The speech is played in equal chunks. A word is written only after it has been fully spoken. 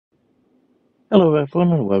Hello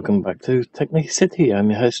everyone and welcome back to Technicity. I'm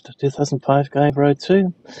your host, 2005 Guy Road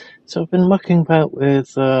 2. So I've been mucking about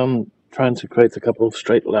with trying to create a couple of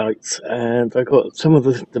straight lights, and I got some of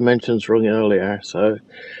the dimensions wrong earlier, so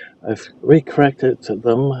I've recorrected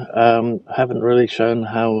them. I haven't really shown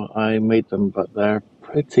how I made them, but they're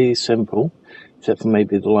pretty simple, except for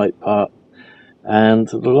maybe the light part. And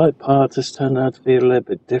the light part has turned out to be a little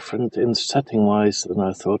bit different in setting wise than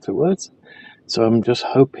I thought it would. So I'm just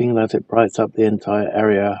hoping that it brights up the entire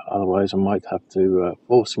area, otherwise I might have to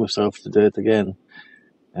force myself to do it again.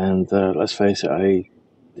 And let's face it, I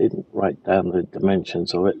didn't write down the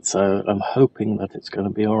dimensions of it, so I'm hoping that it's going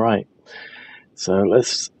to be alright. So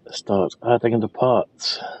let's start adding the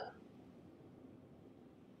parts.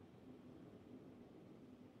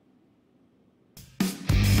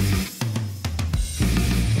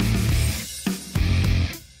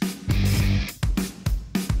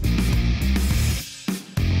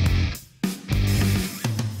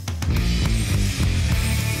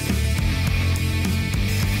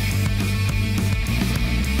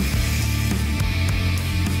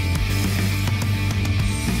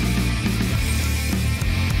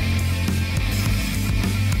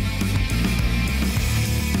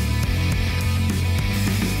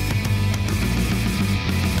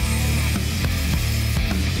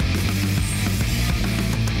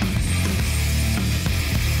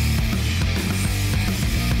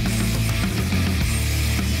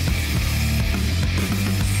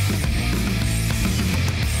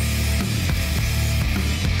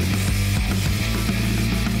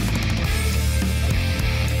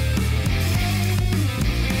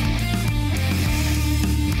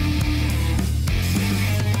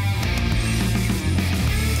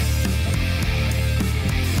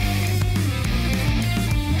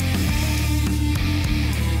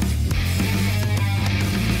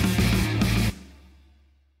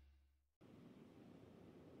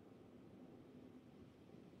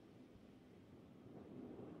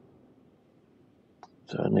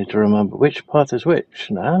 So I need to remember which part is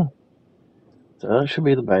which now. So that should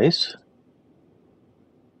be the base.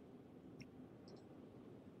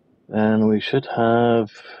 Then we should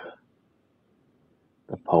have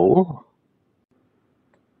the pole.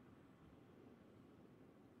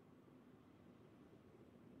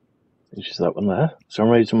 Which is that one there. For some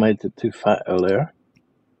reason I made it too fat earlier.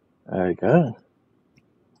 There we go.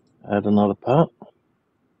 Add another part.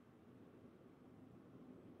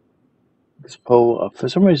 This pole, for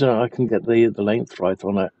some reason I can get the length right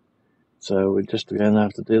on it. So we're just going to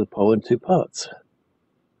have to do the pole in two parts.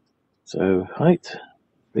 So height,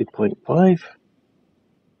 3.5.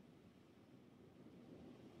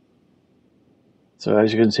 So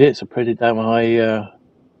as you can see, it's a pretty damn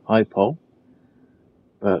high pole.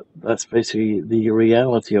 But that's basically the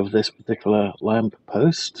reality of this particular lamp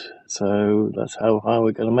post. So that's how high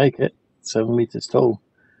we're going to make it, 7 meters tall.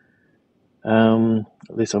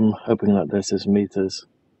 At least I'm hoping that this is meters.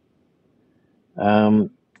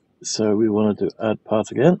 So we want to do add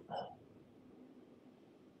part again.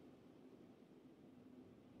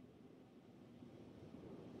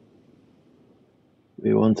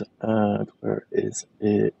 We want to add, where is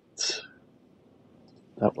it?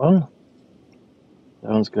 That one.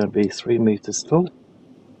 That one's going to be 3 meters tall,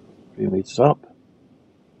 3 meters up.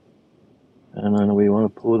 And then we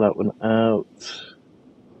want to pull that one out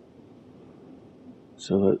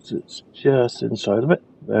so that it's just inside of it.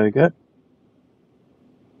 There we go.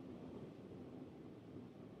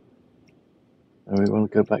 And we want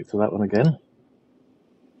to go back to that one again.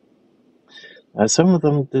 Now, some of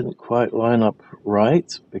them didn't quite line up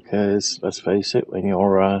right because, let's face it, when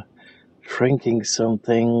you're shrinking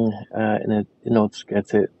something in order to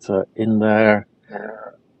get it in there,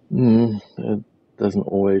 it doesn't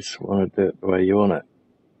always want to do it the way you want it.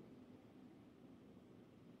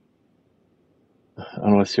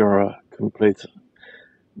 Unless you're a complete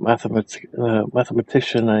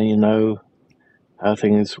mathematician and you know how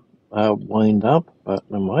things wind up, but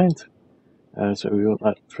never mind. So we want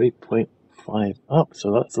that 3.5 up,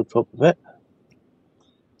 so that's the top of it.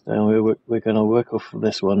 Then we're going to work off of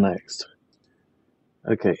this one next.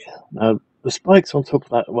 Okay, now the spikes on top of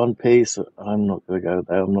that one piece, I'm not going to go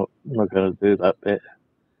there. I'm not going to do that bit.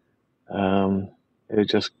 It would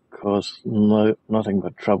just cause nothing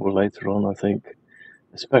but trouble later on, I think,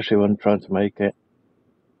 especially when trying to make it.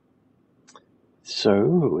 So,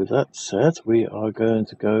 with that said, we are going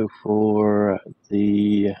to go for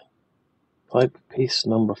the pipe piece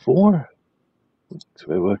number 4. So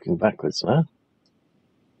we're working backwards now.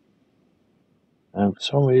 And for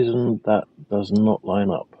some reason that does not line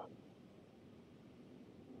up.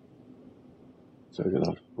 So we're going to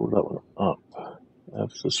have to pull that one up ever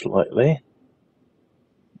so slightly.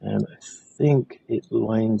 And I think it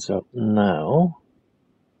lines up now.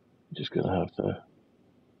 I'm just going to have to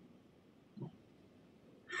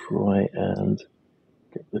try and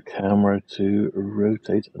get the camera to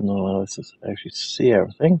rotate and allow us to actually see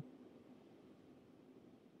everything.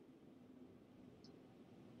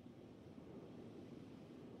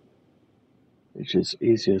 Which is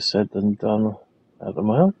easier said than done at the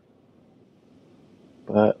moment.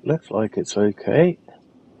 But looks like it's okay.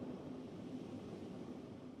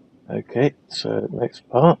 Okay, so next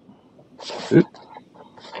part. Oop.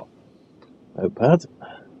 Notepad.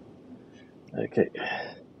 Okay.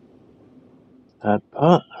 Add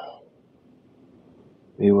part.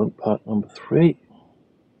 We want part number 3.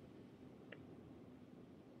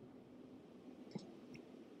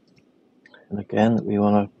 And again, we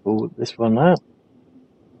want to pull this one out.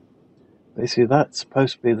 Basically, that's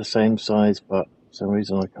supposed to be the same size, but for some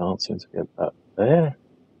reason I can't seem to get that there.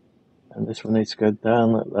 And this one needs to go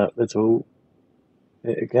down at that little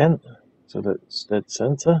bit again, so that it's dead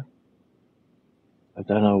center. I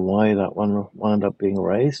don't know why that one wound up being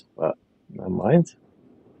raised, but never mind.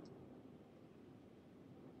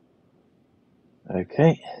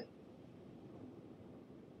 Okay.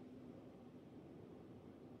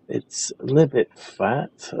 It's a little bit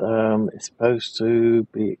fat. It's supposed to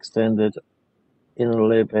be extended in a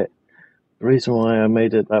little bit. The reason why I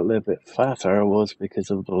made it that little bit fatter was because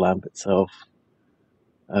of the lamp itself,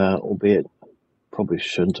 albeit probably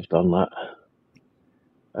shouldn't have done that.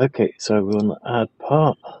 Okay, so we want to add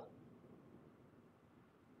part.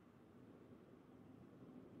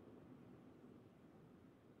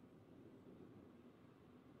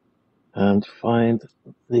 And find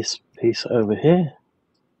this piece over here.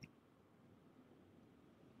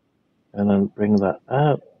 And then bring that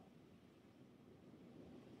out.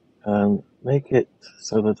 And make it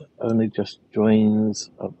so that it only just joins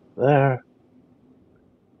up there.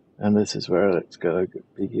 And this is where it's going to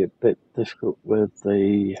be a bit difficult with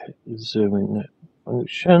the zooming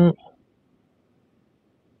function.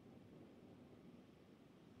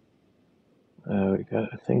 There we go.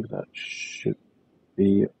 I think that should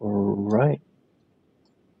be alright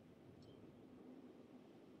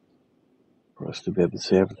for us to be able to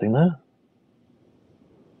see everything there.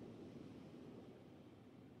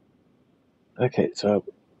 Okay, so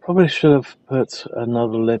probably should have put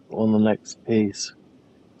another lip on the next piece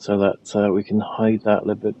so that we can hide that a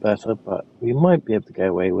little bit better, but we might be able to get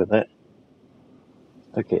away with it.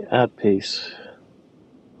 Okay, add piece.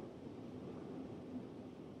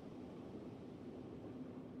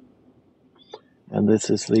 And this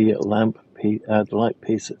is the lamp piece, the light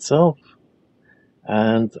piece itself.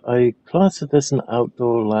 And I class it as an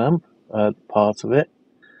outdoor lamp, part of it.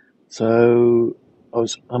 So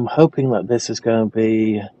I'm hoping that this is going to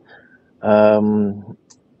be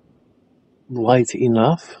light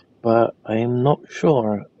enough, but I am not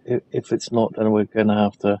sure. If it's not, then we're going to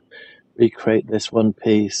have to recreate this one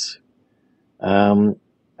piece, and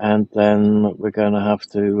then we're going to have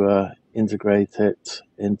to integrate it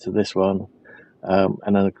into this one,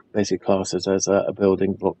 and then basically class it as a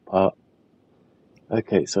building block part.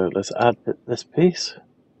 Okay, so let's add this piece.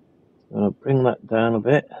 I'm going to bring that down a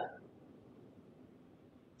bit,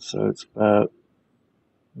 so it's about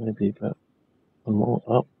maybe about one more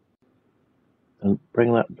up, and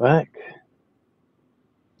bring that back.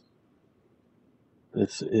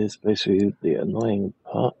 This is basically the annoying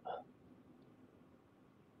part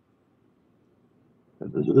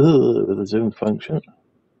with the zoom function.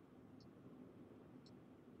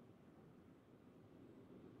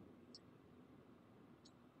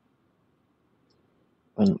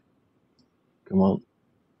 And come on.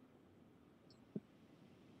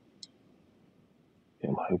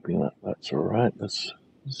 I'm hoping that that's alright. Let's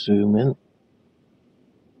zoom in.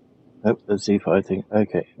 Nope, that's Z-fighting.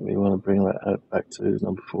 Okay, we want to bring that out back to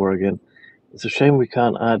number 4 again. It's a shame we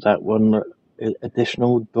can't add that one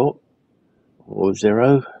additional dot or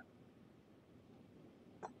 0.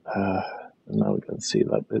 Now we can see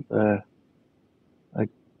that bit there. I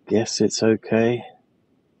guess it's okay.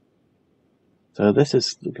 So this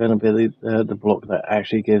is going to be the block that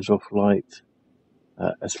actually gives off light,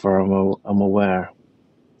 as far as I'm aware.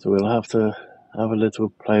 So we'll have to have a little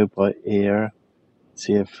play by ear,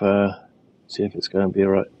 see if it's going to be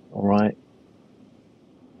all right.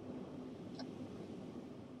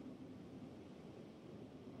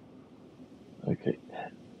 Okay.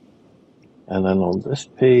 And then on this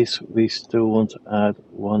piece, we still want to add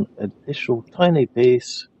one additional tiny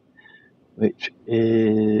piece, which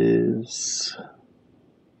is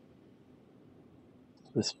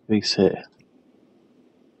this piece here.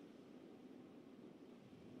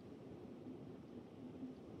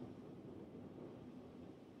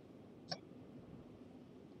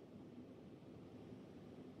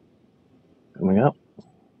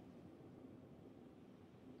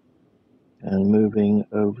 and moving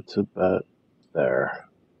over to about there.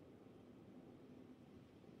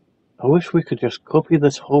 I wish we could just copy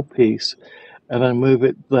this whole piece and then move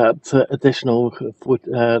it that additional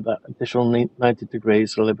 90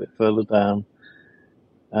 degrees a little bit further down.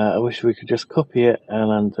 I wish we could just copy it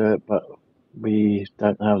and then do it, but we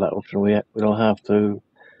don't have that option. We'll have to,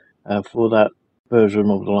 for that version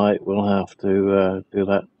of the light, we'll have to do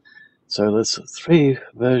that. So there's 3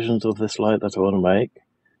 versions of this light that I want to make.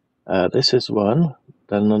 This is one,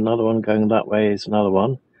 then another one going that way is another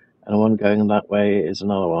one, and one going that way is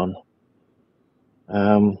another one.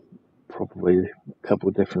 Probably a couple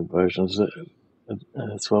of different versions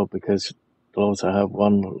as well, because they'll also have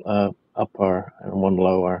one upper and one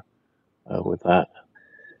lower with that.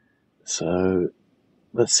 So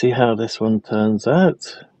let's see how this one turns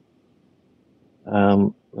out.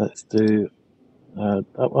 Let's do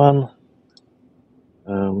that one.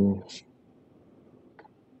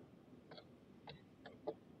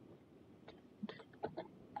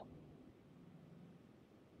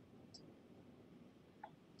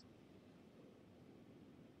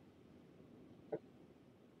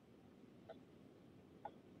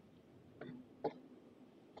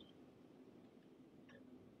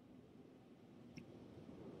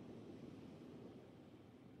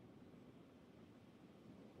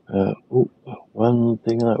 One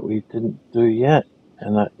thing that we didn't do yet,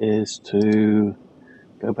 and that is to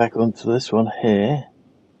go back onto this one here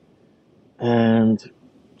and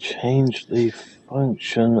change the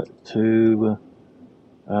function to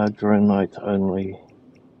during night only.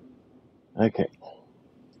 Okay,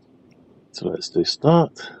 so let's do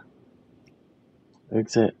start,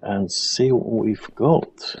 exit, and see what we've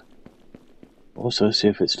got. Also see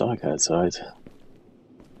if it's dark outside.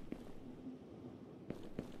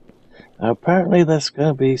 Now, apparently there's going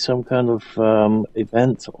to be some kind of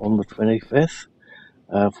event on the 25th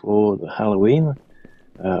for the Halloween.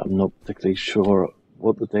 I'm not particularly sure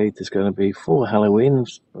what the date is going to be for Halloween,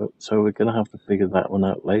 so we're going to have to figure that one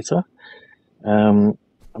out later. I'm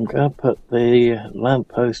going to put the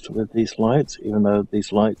lamppost with these lights, even though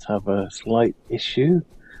these lights have a slight issue,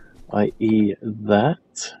 i.e.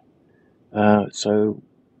 that. So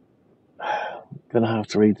I'm going to have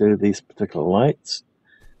to redo these particular lights.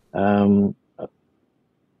 There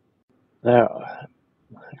are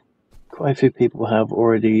quite a few people have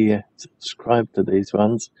already subscribed to these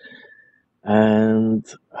ones, and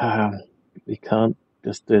we can't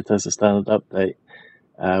just do it as a standard update.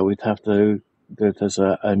 We'd have to do it as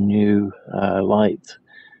a new light.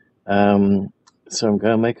 So I'm going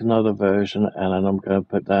to make another version, and then I'm going to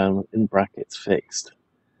put down in brackets fixed,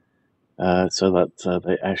 so that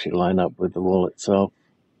they actually line up with the wall itself.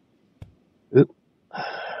 Oop.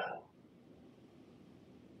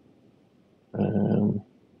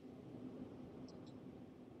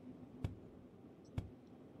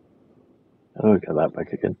 Oh, we got that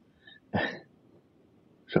back again.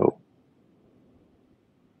 So,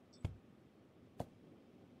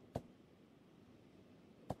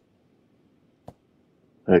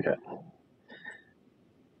 okay.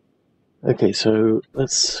 Okay, so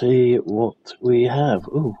let's see what we have.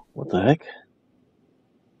 Ooh, what the heck?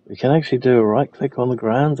 We can actually do a right click on the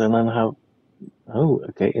ground and then have... Oh,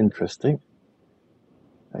 okay, interesting.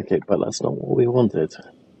 Okay, but that's not what we wanted.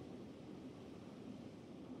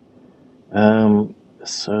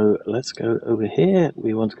 So let's go over here.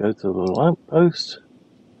 We want to go to the lamppost,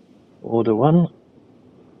 order one.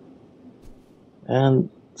 And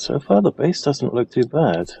so far the base doesn't look too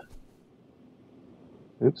bad.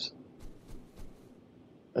 Oops.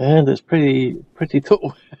 And it's pretty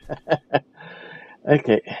tall.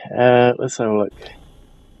 Okay, let's have a look.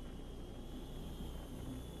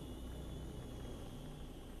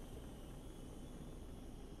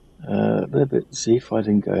 A little bit Z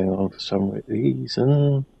fighting going on for some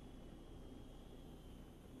reason.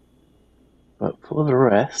 But for the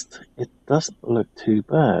rest, it doesn't look too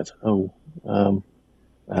bad. Oh,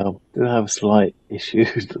 well, do have a slight issue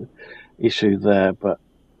there, but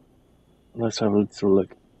let's have a little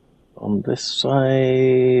look on this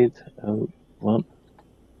side. Oh, one.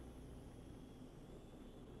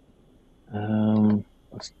 I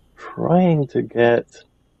was trying to get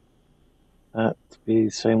that to be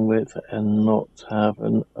the same width and not have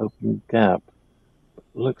an open gap. But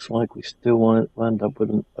looks like we still wind up with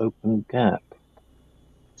an open gap.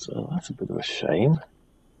 So that's a bit of a shame.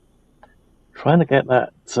 Trying to get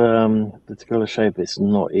that particular shape is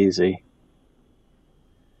not easy.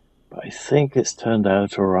 But I think it's turned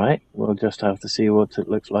out alright. We'll just have to see what it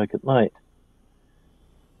looks like at night.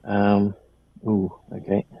 Ooh,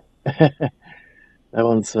 okay. That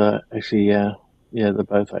one's actually, yeah, they're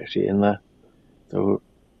both actually in there. So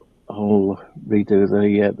I'll redo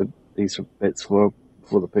these bits for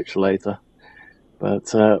the picture later.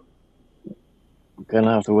 But we're going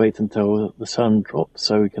to have to wait until the sun drops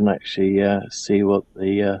so we can actually see what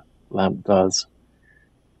the lamp does.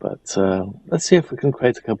 But let's see if we can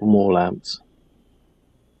create a couple more lamps.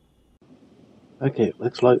 Okay, it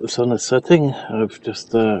looks like the sun is setting. I've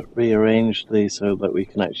just rearranged these so that we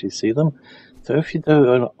can actually see them. So if you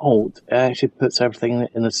do an Alt, it actually puts everything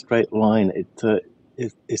in a straight line.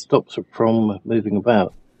 It stops it from moving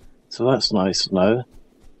about. So that's nice to know.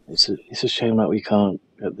 It's a shame that we can't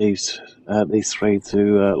get these three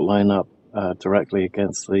to line up directly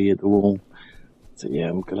against the wall. So yeah,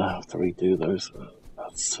 I'm gonna have to redo those.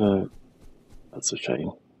 That's a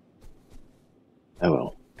shame. Oh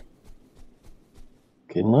well.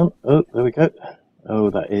 Okay, oh, there we go. Oh,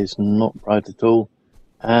 that is not bright at all,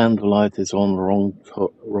 and the light is on the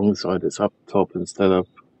wrong side. It's up top instead of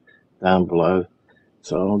down below.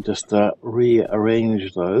 So I'll just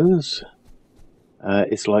rearrange those.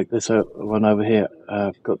 It's like this one over here.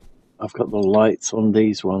 I've got the lights on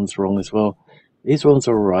these ones wrong as well. These ones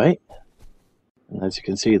are right, and as you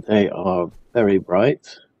can see, they are very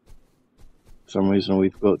bright. For some reason,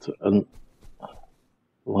 we've got a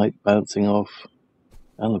light bouncing off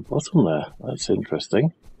down the bottom there. That's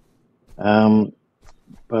interesting.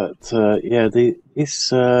 But yeah, these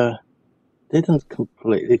didn't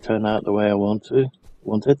completely turn out the way I wanted.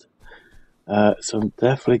 So I'm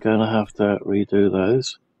definitely going to have to redo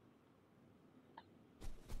those.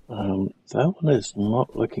 That one is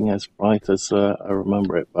not looking as bright as I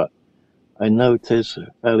remember it, but I know it is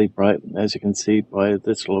fairly bright. As you can see by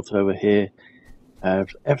this lot over here,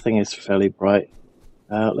 everything is fairly bright.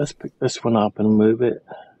 Let's pick this one up and move it,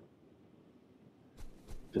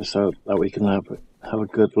 just so that we can have a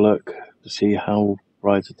good look to see how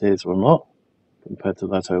bright it is or not compared to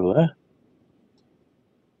that over there.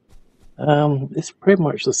 It's pretty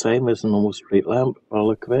much the same as a normal street lamp by the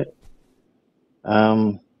look of it.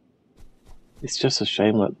 It's just a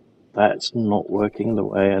shame that that's not working the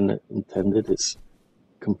way I intended. It's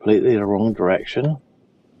completely the wrong direction.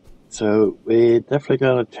 So we're definitely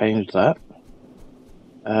going to change that.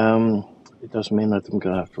 It does mean that I'm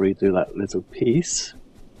going to have to redo that little piece.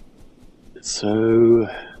 So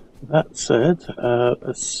that said,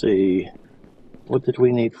 let's see, what did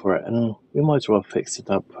we need for it? And we might as well fix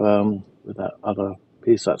it up with that other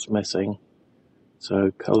piece that's missing.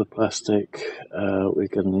 So colored plastic, we're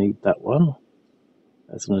going to need that one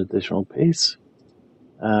as an additional piece.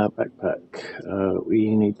 Backpack,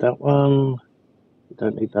 we need that one. We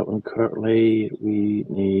don't need that one currently. We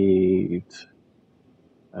need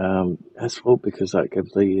asphalt because that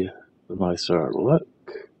gives the nicer look.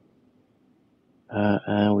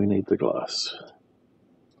 And we need the glass.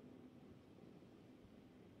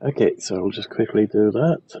 Okay, so I'll just quickly do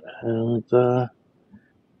that, and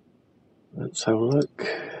let's have a look.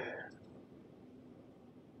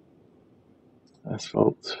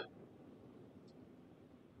 Asphalt.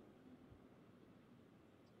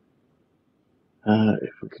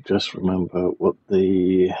 If we could just remember what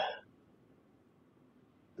the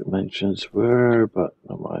dimensions were, but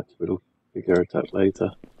I might we'll figure it out later.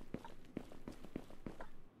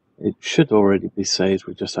 It should already be saved,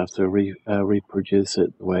 we just have to reproduce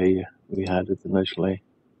it the way we had it initially.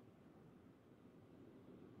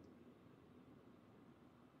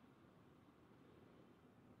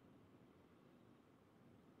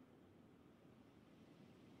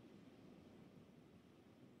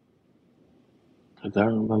 I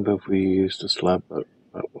don't remember if we used a slab that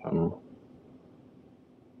one,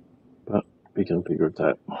 but we can figure it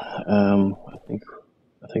out. I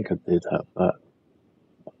think I did have that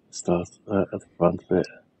start at the front of it.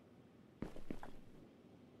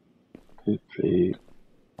 2, 3,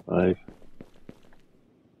 5.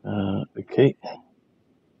 Okay.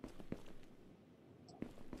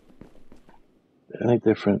 The only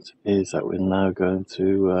difference is that we're now going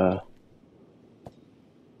to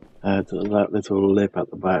add that little lip at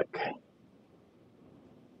the back.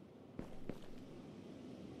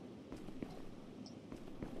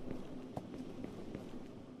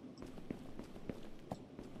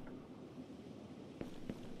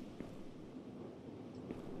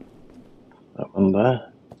 That one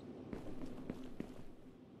there.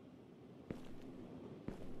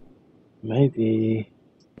 Maybe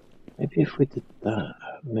if we did that,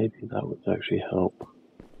 maybe that would actually help.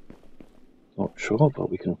 Not sure,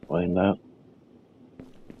 but we can find out.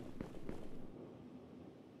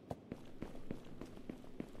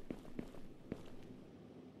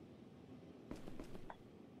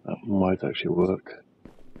 That might actually work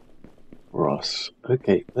for us.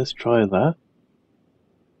 Okay, let's try that.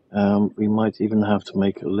 We might even have to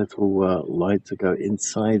make a little light to go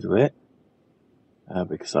inside of it,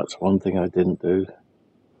 because that's one thing I didn't do.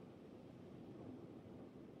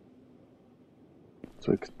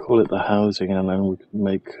 So we could call it the housing, and then we could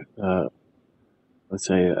make, let's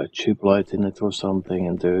say, a tube light in it or something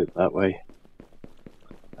and do it that way.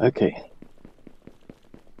 Okay.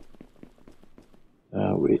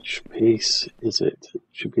 Which piece is it? It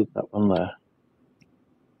should be that one there.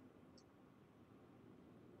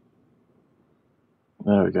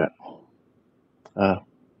 There we go.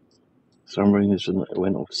 Some reason it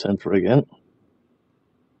went off center again.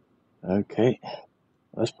 Okay.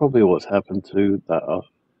 That's probably what's happened to that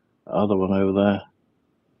other one over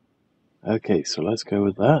there. Okay, so let's go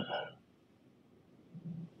with that.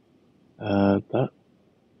 That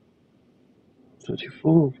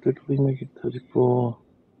 34. Did we make it 34?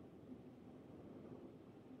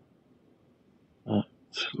 That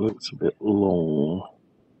looks a bit long.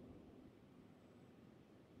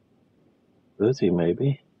 30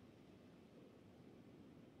 maybe.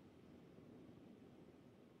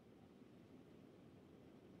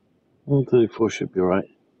 34 should be right.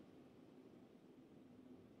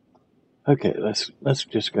 Okay, let's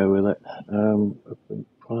just go with it.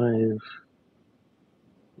 5.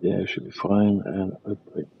 Yeah, it should be fine. And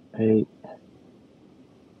 0.8.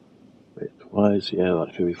 Bitwise, yeah,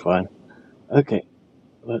 that should be fine. Okay,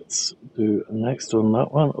 let's do next on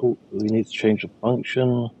that one. Oh, we need to change the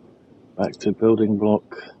function. Back to building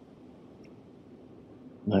block.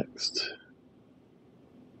 Next.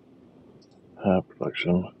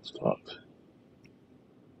 Production start.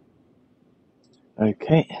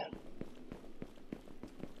 Okay.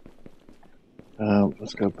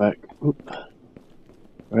 Let's go back. Oop.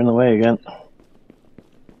 We're in the way again.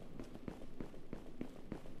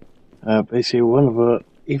 Basically, one of the,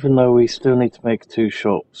 even though we still need to make 2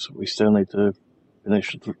 shops, we still need to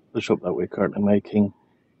finish the shop that we're currently making.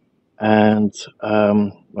 And,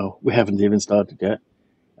 well, we haven't even started yet.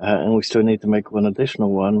 And we still need to make one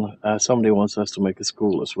additional one. Somebody wants us to make a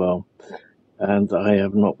school as well. And I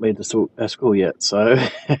have not made a school yet, so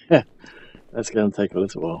that's going to take a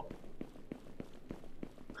little while.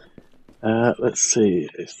 Let's see,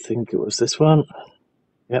 I think it was this one.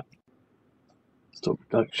 Yep. Stop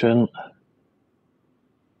production.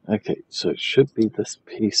 Okay, so it should be this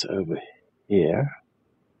piece over here.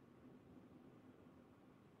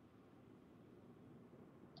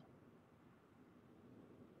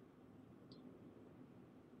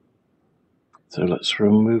 So let's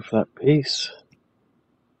remove that piece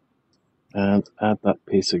and add that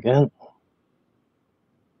piece again.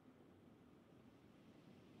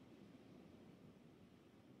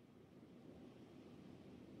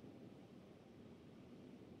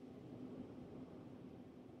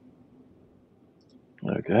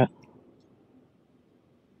 Okay.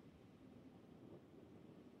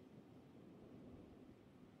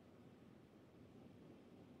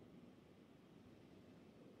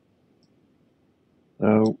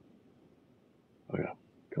 Oh yeah,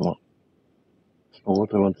 come on. That's not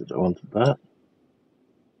what I wanted. I wanted that.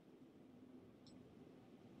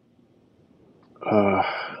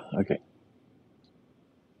 Okay.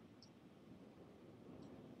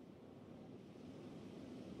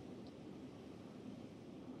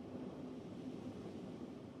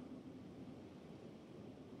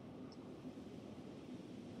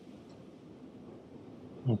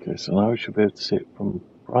 Okay, so now we should be able to see it from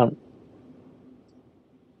front.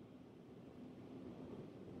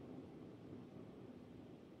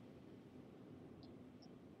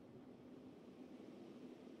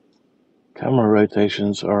 Camera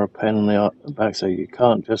rotations are a pain in the back, so you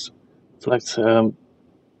can't just select the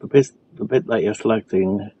bit that you're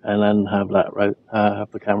selecting and then have that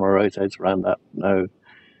have the camera rotate around that. No, it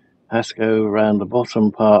has to go around the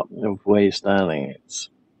bottom part of where you're standing. It's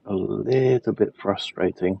a little bit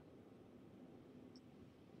frustrating.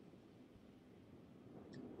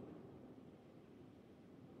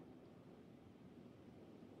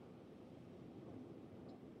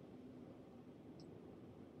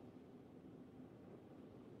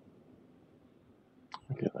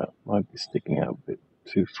 Okay, that might be sticking out a bit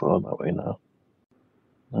too far that way now.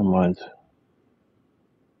 Never mind.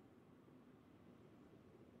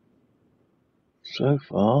 So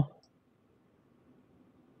far,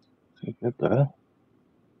 so good there.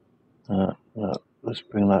 Let's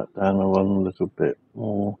bring that down one little bit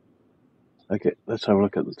more. Okay, let's have a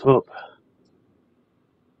look at the top.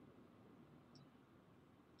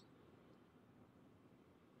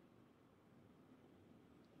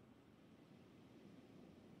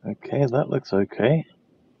 Okay, that looks okay.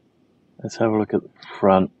 Let's have a look at the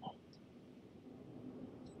front.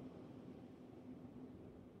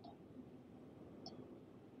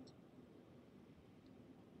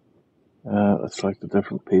 let's select a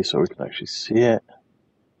different piece so we can actually see it.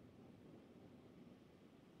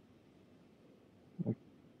 I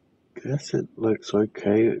guess it looks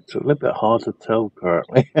okay. It's a little bit hard to tell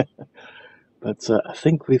currently, but I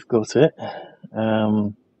think we've got it.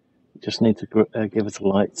 Just need to give it a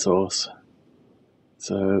light source.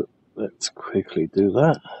 So let's quickly do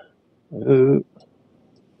that. Ooh.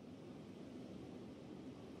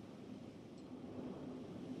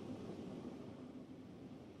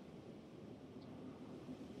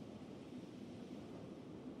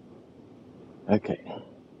 Okay,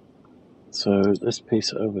 so this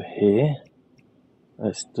piece over here,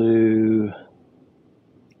 let's do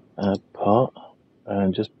add part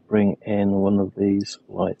and just bring in one of these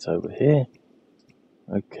lights over here.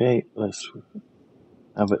 Okay, let's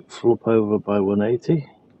have it flip over by 180.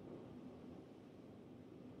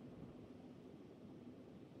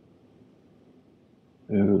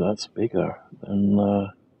 Ooh, that's bigger than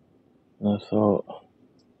I thought.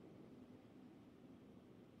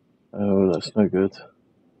 Oh, that's no good.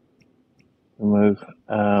 Remove.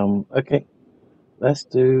 Okay, let's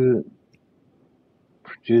do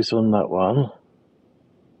produce on that one.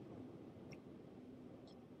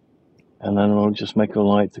 And then we'll just make a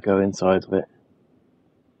light to go inside of it.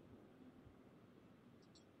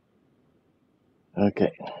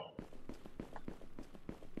 Okay.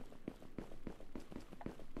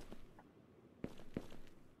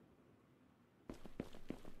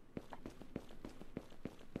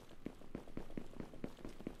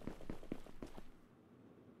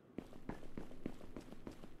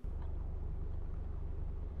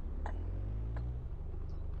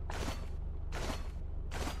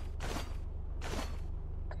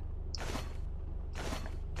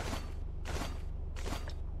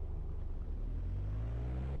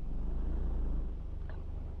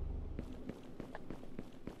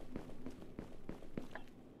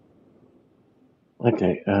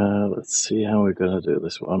 Okay, let's see how we're going to do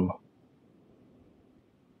this one.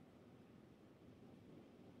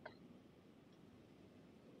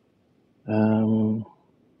 I'll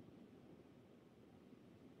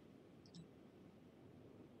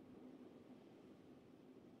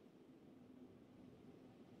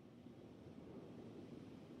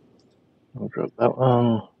drop that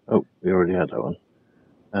one. Oh, we already had that one.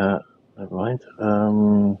 Never mind.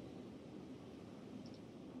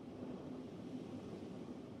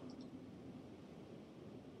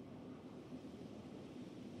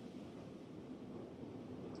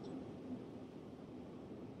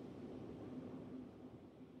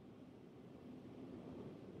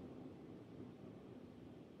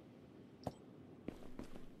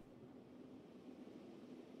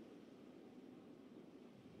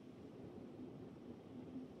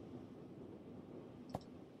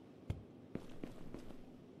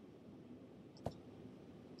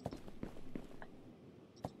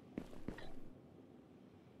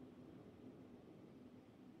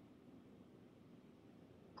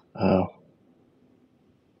 Oh,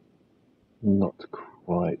 not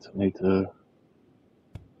quite. I need to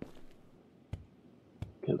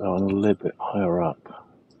get that one a little bit higher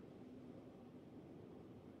up.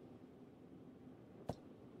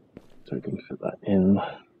 So we can fit that in.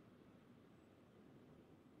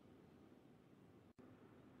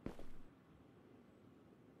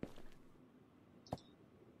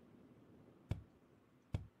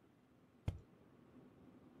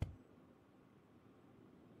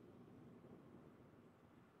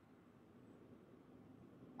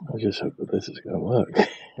 I just hope that this is going to work.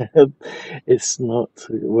 It's not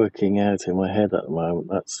working out in my head at the moment.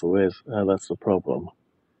 That's the weird. That's the problem.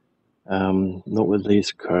 Not with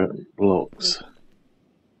these current blocks.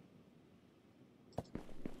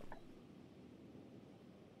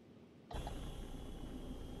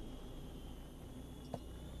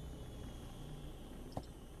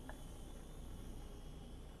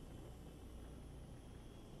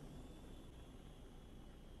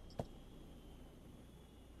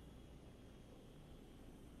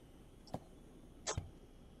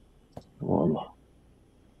 Come on.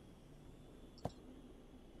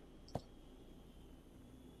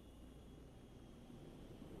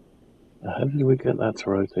 How did we get that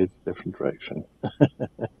to rotate a different direction?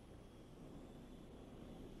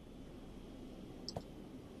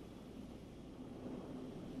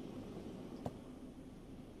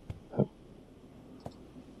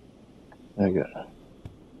 There we go.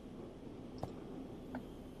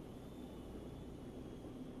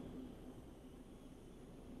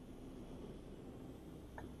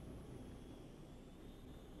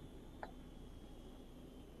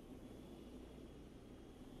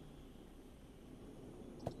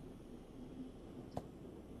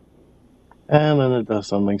 And then it does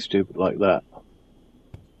something stupid like that.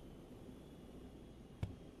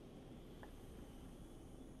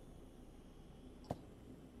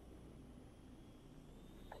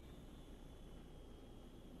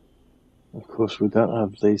 Of course, we don't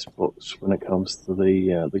have these blocks when it comes to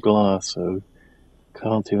the glass, so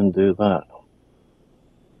can't even do that.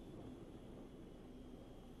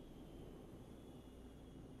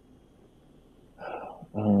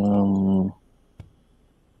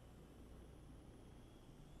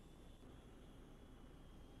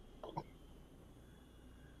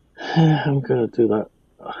 I'm gonna do that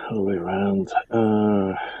all the way around.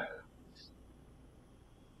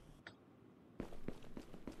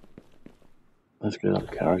 Let's get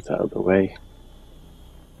that carrot out of the way.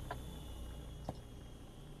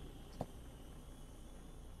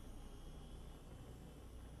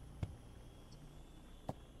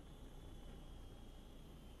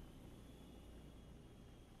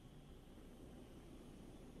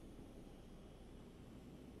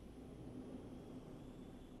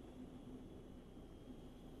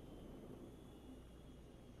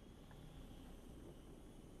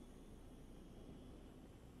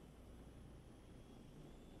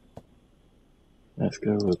 Let's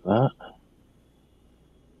go with that.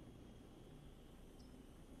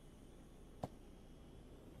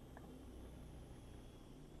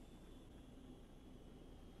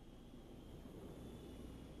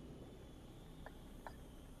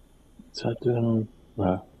 Is that doing?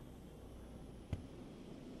 No.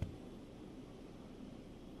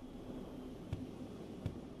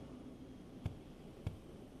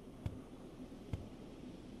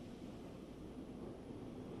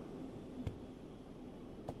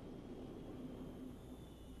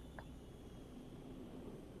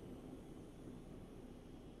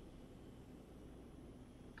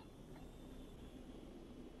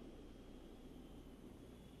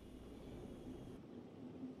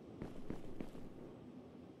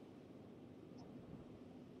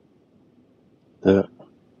 The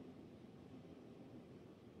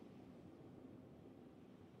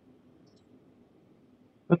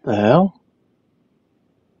what the hell?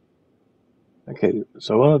 Okay,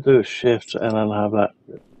 so I want to do a shift and then have that.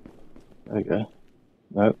 There we go.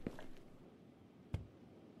 No.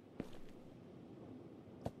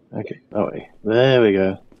 Okay, that way. There we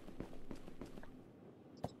go.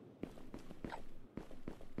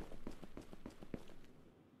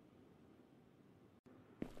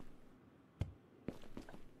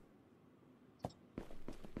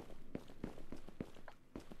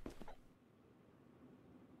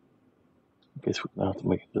 I guess we're gonna have to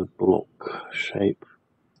make it a block shape.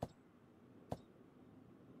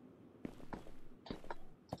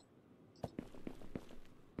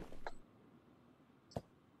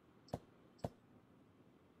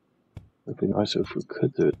 It'd be nicer if we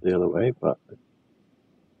could do it the other way, but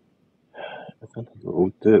I don't think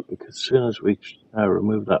we'll do it because as soon as we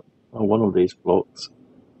remove that on one of these blocks,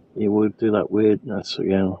 it would do that weirdness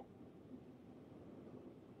again.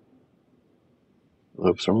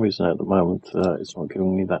 Although for some reason at the moment it's not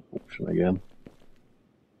giving me that option again.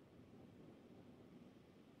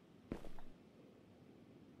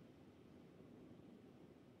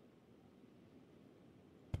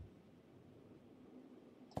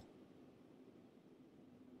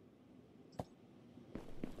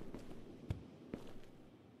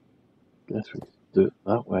 Guess we could do it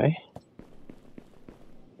that way.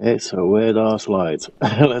 It's a weird ass light.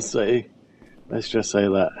 Let's just say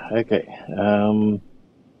that. Okay.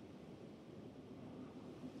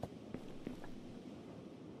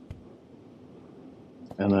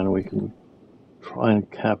 And then we can try and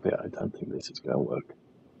cap it. I don't think this is going to work.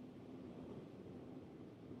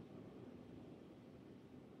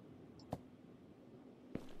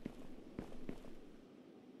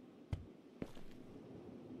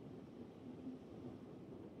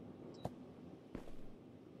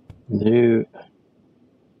 New.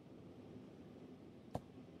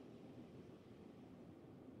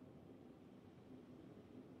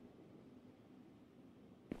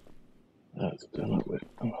 Let's do it with.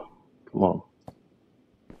 Oh, come on.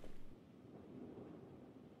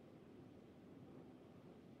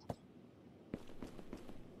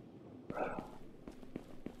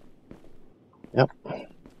 Yep.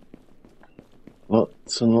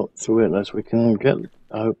 Lots and lots of witness. We can get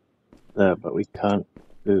out there, but we can't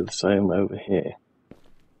do the same over here.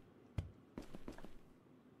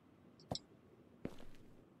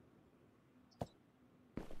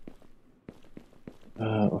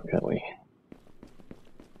 Or can we?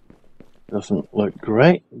 Doesn't look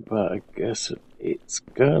great, but I guess it's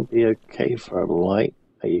going to be okay for a light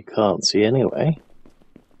that you can't see anyway.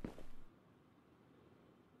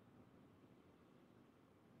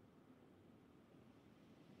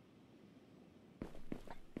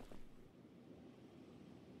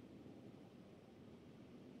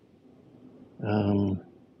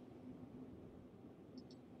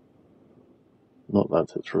 Not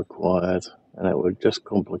that it's required, and it would just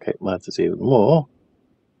complicate matters even more,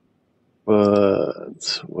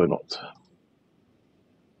 but we're not.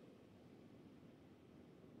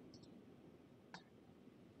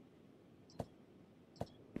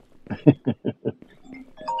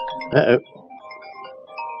 Uh-oh.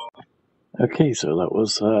 Okay, so that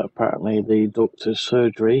was apparently the doctor's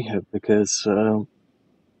surgery, because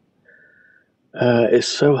it's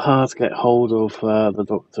so hard to get hold of the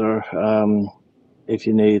doctor if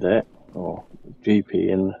you need it, or GP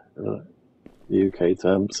in the UK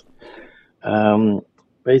terms.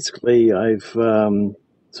 Basically, I've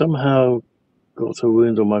somehow got a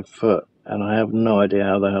wound on my foot, and I have no idea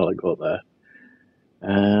how the hell I got there.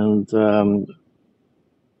 And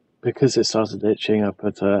because it started itching, I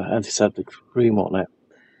put antiseptic cream on it,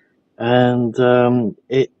 and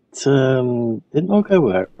it did not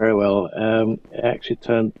go very well. It actually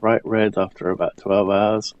turned bright red after about 12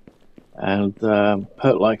 hours, and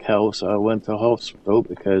hurt like hell. So I went to hospital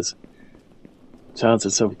because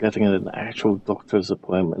chances of getting an actual doctor's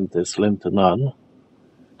appointment is slim to none.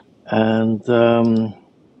 And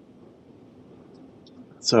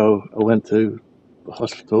so I went to the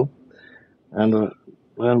hospital, and lo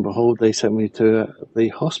and behold, they sent me to the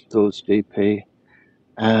hospital's GP,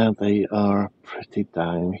 and they are pretty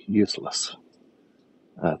dang useless,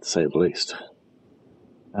 to say the least.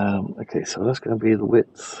 Okay, so that's going to be the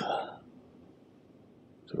width.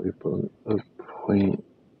 So we put a point,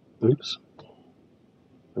 oops,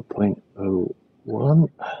 a 0.01,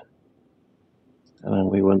 and then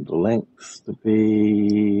we want the length to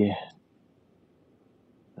be,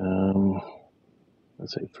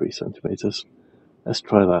 let's say 3 centimeters. Let's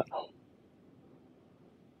try that.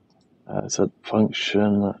 Set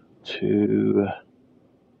function to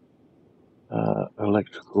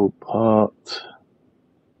electrical part,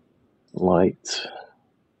 light.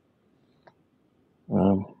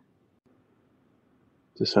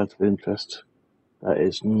 Just out of interest, that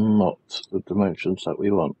is not the dimensions that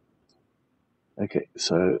we want. Okay,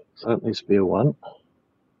 so that needs to be a 1.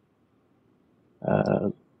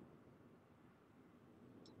 That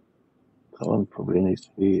one probably needs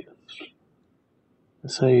to be,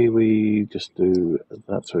 let's say we just do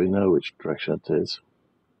that so we know which direction it is.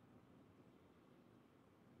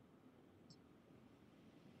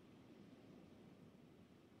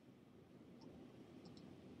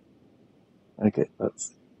 Okay,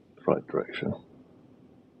 that's the right direction.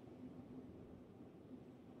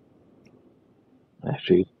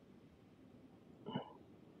 Actually,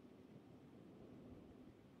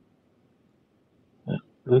 it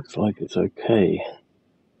looks like it's okay.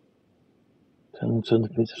 10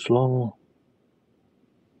 centimeters long.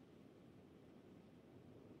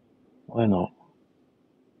 Why not?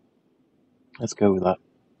 Let's go with that.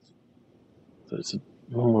 So it's a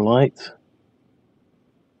normal light.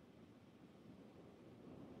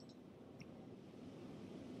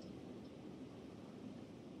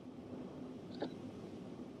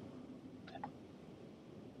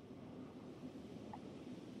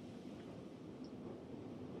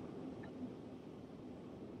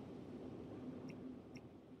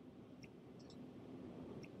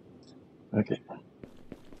 Okay.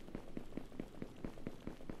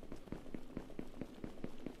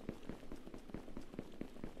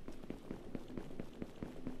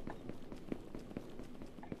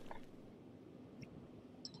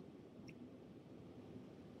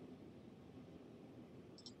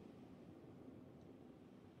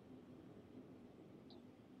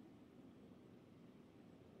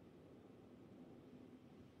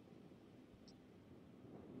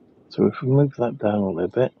 So if we move that down a little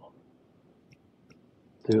bit,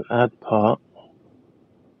 do add part,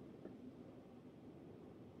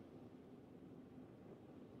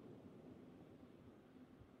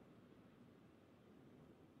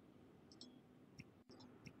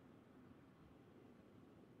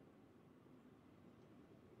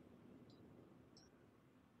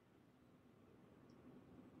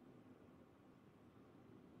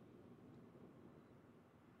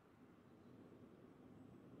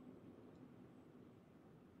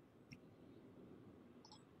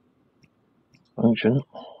 function,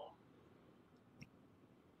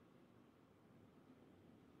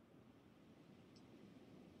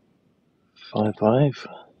 5.5,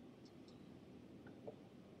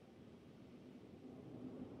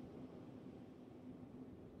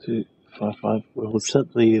 to 5.5. We'll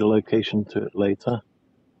set the location to it later.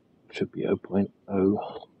 Should be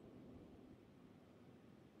 0.0.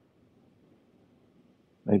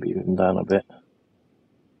 Maybe even down a bit.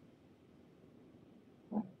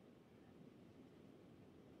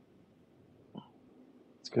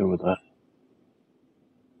 Let's go with that.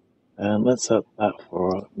 And let's set that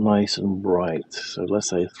for nice and bright. So let's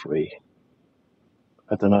say 3.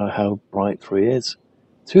 I don't know how bright 3 is.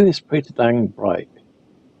 2 is pretty dang bright.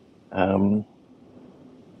 But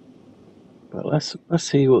let's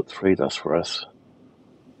see what 3 does for us.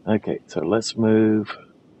 Okay, so let's move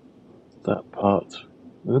that part.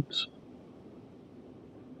 Oops.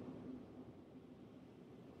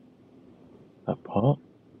 That part.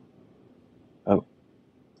 Oh.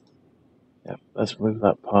 Yeah, let's move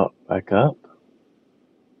that part back up.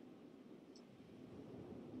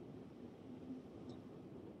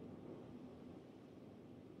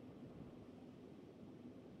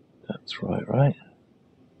 That's right.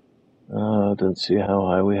 Oh, I didn't see how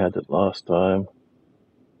high we had it last time.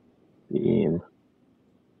 Beam.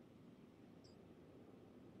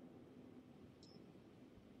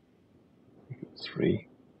 3.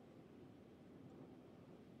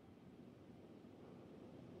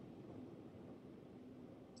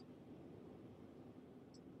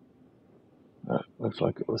 Looks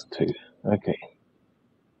like it was 2. Okay.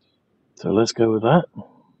 So let's go with that.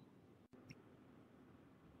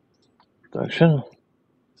 Production.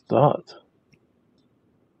 Start.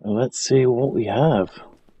 And let's see what we have.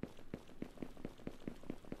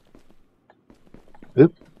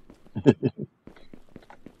 Oop.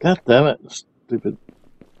 God damn it. Stupid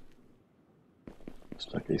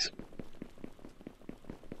stuckies.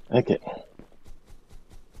 Okay.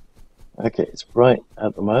 Okay, it's bright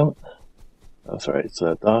at the moment. Oh, sorry, it's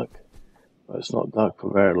dark. But it's not dark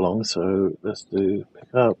for very long, so let's do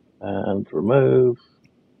pick up and remove.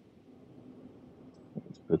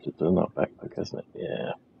 Let's put it in that backpack, isn't it?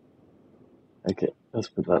 Yeah. Okay, let's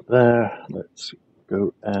put that there. Let's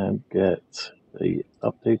go and get the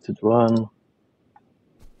updated one.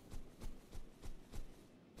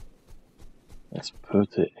 Let's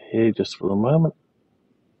put it here just for the moment.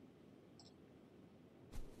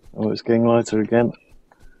 Oh, it's getting lighter again.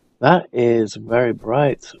 That is very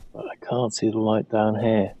bright, but I can't see the light down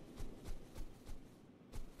here.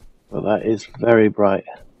 But that is very bright.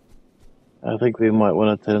 I think we might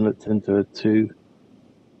want to turn it into a 2.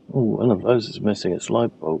 Oh, one of those is missing its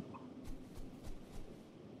light bulb.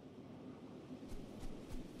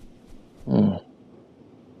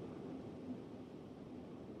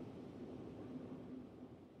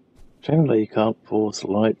 Generally, you can't force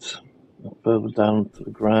lights further down to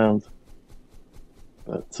the ground.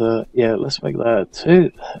 But yeah, let's make that a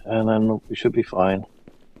 2, and then we should be fine.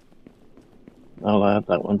 I'll add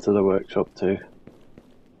that one to the workshop too.